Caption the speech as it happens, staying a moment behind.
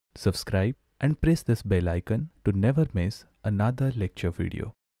Subscribe and press this bell icon to never miss another lecture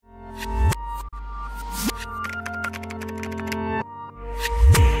video.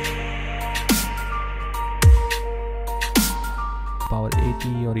 Power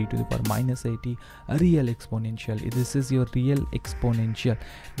 80 or e to the power minus 80, a real exponential. This is your real exponential.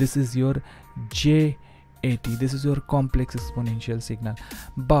 This is your GATE. This is your complex exponential signal.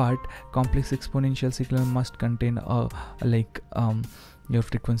 But complex exponential signal must contain your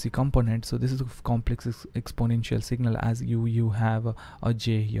frequency component. So this is a complex exponential signal, as you have a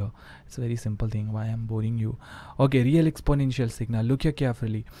J here. It's a very simple thing. Why I'm boring you? Okay, real exponential signal. Look here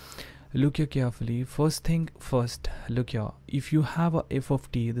carefully. First thing first, look here. If you have a f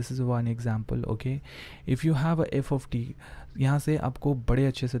of t, this is one example. Okay, if you have a f of t, यहाँ से आपको बड़े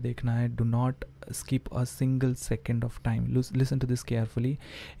अच्छे से देखना है. Do not skip a single second of time. Listen to this carefully.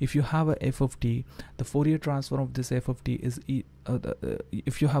 If you have a f of t, the Fourier transform of this f of t is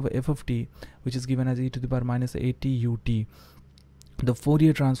if you have a f of t which is given as e to the power minus 80 ut, the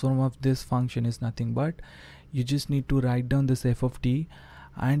Fourier transform of this function is nothing but you just need to write down this f of t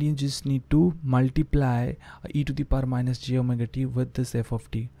and you just need to multiply e to the power minus j omega t with this f of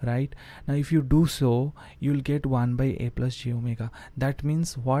t, right? Now if you do so, you'll get 1 by a plus j omega. That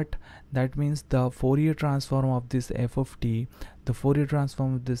means what? That means the Fourier transform of this f of t, the Fourier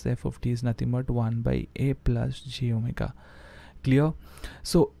transform of this f of t is nothing but 1 by a plus j omega. Clear?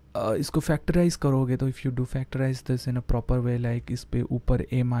 So इसको factorise करोगे तो if you do factorise this in a proper way, like इस पे ऊपर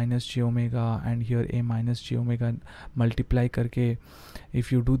a minus J omega and here a minus J omega multiply करके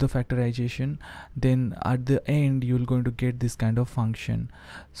if you do the factorisation, then at the end you will going to get this kind of function,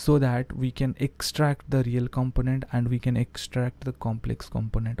 so that we can extract the real component and we can extract the complex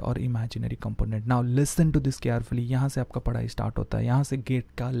component और imaginary component. Now listen to this carefully. यहाँ से आपका पढ़ाई start होता है, यहाँ से gate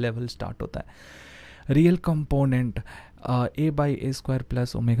का लेवल स्टार्ट होता है. Real component a by a square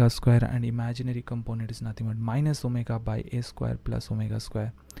plus omega square, and imaginary component is nothing but minus omega by a square plus omega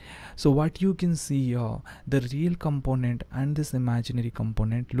square. So what you can see here, the real component and this imaginary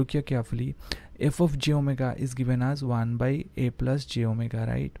component, look here carefully. F of j omega is given as 1 by a plus j omega,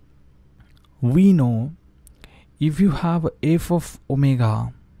 right? We know if you have f of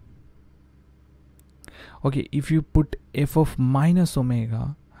omega, okay, if you put f of minus omega,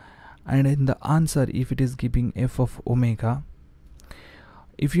 and in the answer if it is giving f of omega,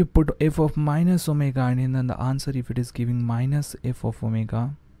 if you put f of minus omega and in the answer if it is giving minus f of omega,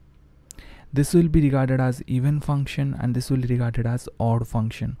 this will be regarded as even function and this will be regarded as odd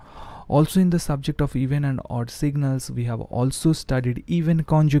function. Also in the subject of even and odd signals, we have also studied even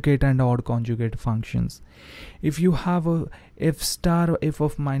conjugate and odd conjugate functions. If you have a f star f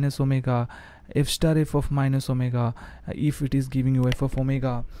of minus omega, f star f of minus omega, if it is giving you f of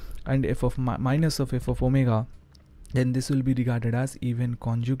omega and f of minus of f of omega, then this will be regarded as even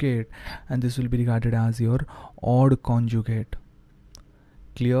conjugate and this will be regarded as your odd conjugate.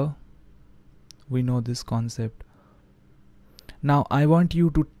 Clear? We know this concept. Now I want you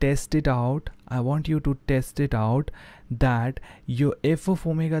to test it out. That your f of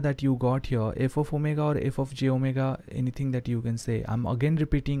omega that you got here, f of omega or f of j omega, anything that you can say. I'm again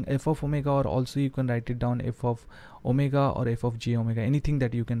repeating f of omega, or also you can write it down f of omega or f of j omega, anything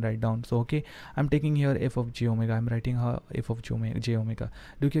that you can write down. So okay, I'm taking here f of j omega. I'm writing her f of j omega.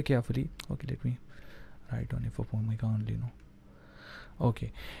 Look here carefully. Okay, let me write down f of omega only. No.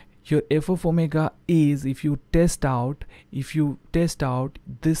 Okay. Your f of omega is, if you test out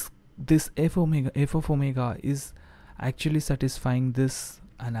this f of omega is actually satisfying this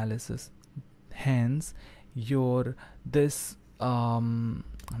analysis. Hence your this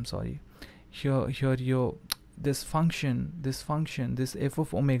this function this f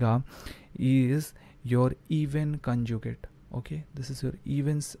of omega is your even conjugate. Okay, this is your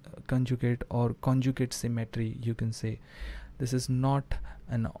even conjugate or conjugate symmetry, you can say. This is not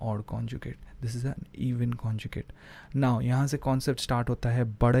an odd conjugate, this is an even conjugate. Now यहाँ से concept start होता है,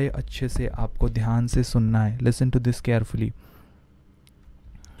 बड़े अच्छे से आपको ध्यान से सुनना है. Listen to this carefully.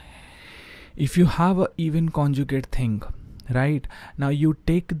 If you have a even conjugate thing, right, now you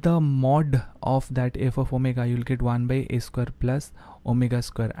take the mod of that f of omega, you'll get 1 by a square plus omega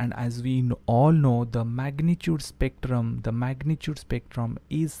square. And as we all know, the magnitude spectrum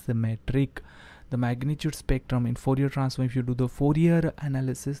is symmetric. The magnitude spectrum in Fourier transform, if you do the Fourier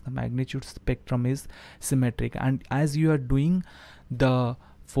analysis, the magnitude spectrum is symmetric. And as you are doing the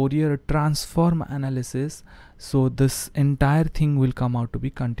Fourier transform analysis, so this entire thing will come out to be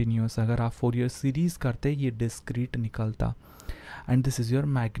continuous. अगर आप Fourier series करते ये discrete निकलता. And this is your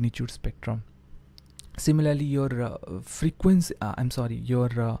magnitude spectrum. Similarly, your frequency,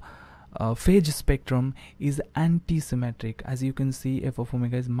 your phase spectrum is anti-symmetric. As you can see, f of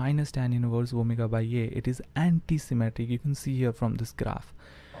omega is minus tan inverse omega by a. It is anti-symmetric. You can see here from this graph,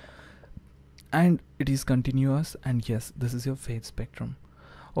 and it is continuous, and yes, this is your phase spectrum.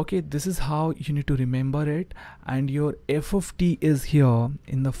 Okay, this is how you need to remember it. And your f of t is here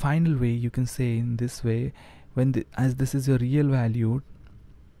in the final way. You can say in this way, when as this is your real value,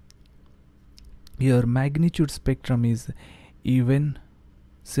 your magnitude spectrum is even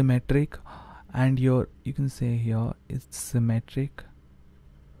symmetric, and you can say here it's symmetric,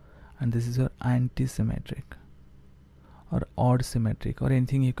 and this is your anti-symmetric or odd symmetric, or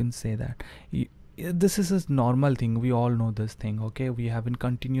anything you can say that. This is a normal thing, we all know this thing. Okay, we have been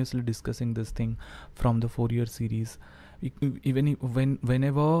continuously discussing this thing from the Fourier series. Even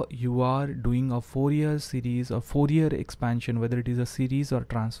whenever you are doing a Fourier series or Fourier expansion, whether it is a series or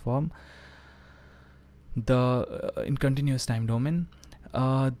transform, in continuous time domain,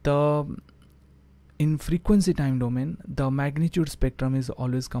 in frequency time domain, the magnitude spectrum is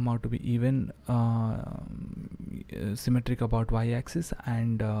always come out to be even symmetric about y-axis,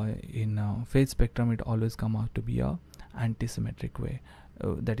 and in phase spectrum it always come out to be a anti-symmetric way,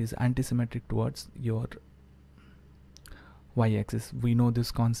 that is anti-symmetric towards your y-axis. We know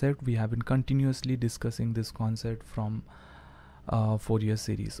this concept, we have been continuously discussing this concept from Fourier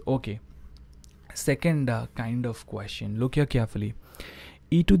series. Okay, second kind of question, look here carefully.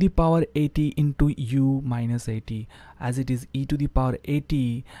 E to the power at into u minus at, as it is e to the power at,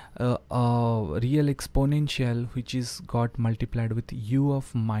 real exponential which is got multiplied with u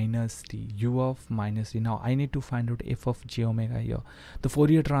of minus t, Now I need to find out f of j omega here, the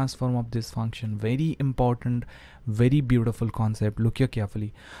Fourier transform of this function. Very important, very beautiful concept. Look here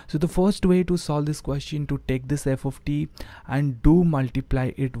carefully. So the first way to solve this question, to take this f of t and do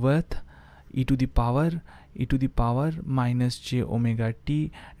multiply it with e to the power minus j omega t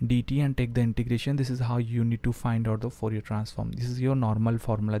dt and take the integration. This is how you need to find out the Fourier transform. This is your normal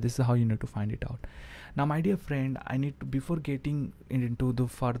formula. This is how you need to find it out. Now my dear friend, I need to, before getting into the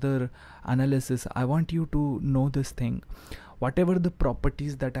further analysis, I want you to know this thing. Whatever the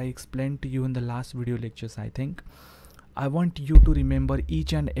properties that I explained to you in the last video lectures, I want you to remember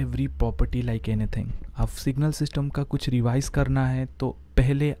each and every property like anything. अब signal system का कुछ revise करना है तो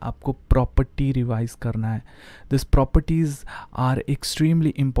पहले आपको property revise करना है. This properties are extremely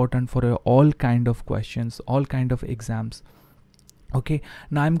important for all kind of questions, all kind of exams. Okay,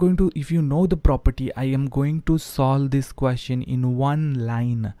 now I'm going to, if you know the property, I am going to solve this question in one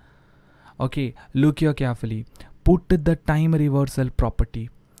line. Okay, look here carefully. Put the time reversal property.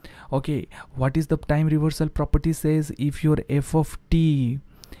 Okay, what is the time reversal property? Says if your f of t,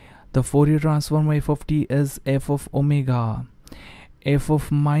 the Fourier transform f of t is f of omega, f of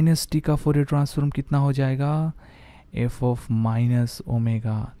minus t का Fourier transform कितना हो जाएगा? F of minus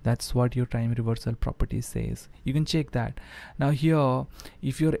omega. That's what your time reversal property says. You can check that. Now here,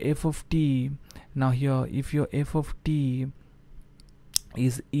 if your f of t,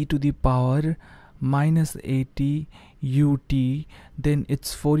 is e to the power minus at ut, then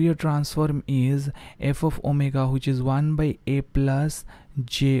its Fourier transform is f of omega, which is 1 by a plus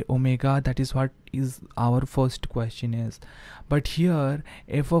j omega. That is what is our first question is. But here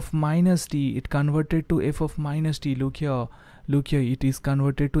f of minus t, it converted to f of minus t. Look here, it is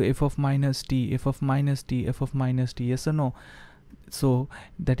converted to f of minus t, f of minus t, f of minus t. Yes or no? So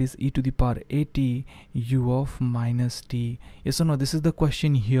that is e to the power at u of minus t. Yes or no? This is the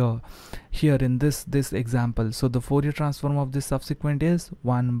question here in this example. So the Fourier transform of this subsequent is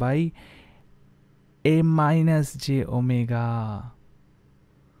 1 by a minus j omega.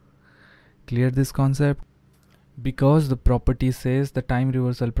 Clear this concept? Because the property says, the time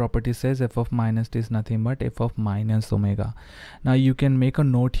reversal property says f of minus t is nothing but f of minus omega. Now you can make a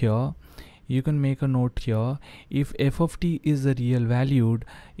note here. If f of t is a real valued,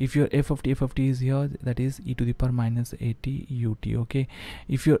 if your f of t is here, that is e to the power minus at ut. Okay,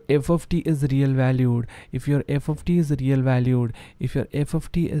 if your f of t is real valued,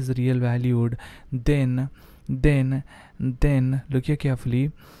 then look here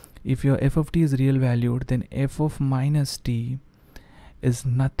carefully. If your f of t is real valued, then f of minus t is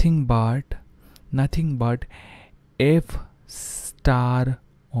nothing but f star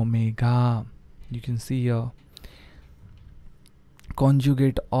omega. You can see here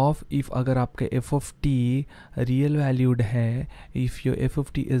conjugate of, if अगर आपका f of t real valued है, if your f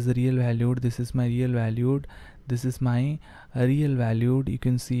of t is real valued, this is my real valued, you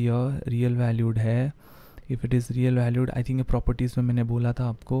can see here real valued है. If it is real valued, I think properties में मैंने बोला था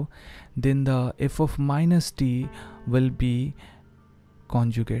आपको, then the f of minus t will be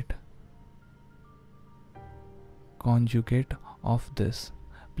conjugate of this.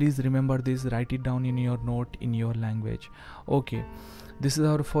 Please remember this, write it down in your note in your language. Okay, this is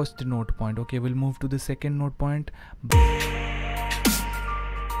our first note point. Okay, we'll move to the second note point.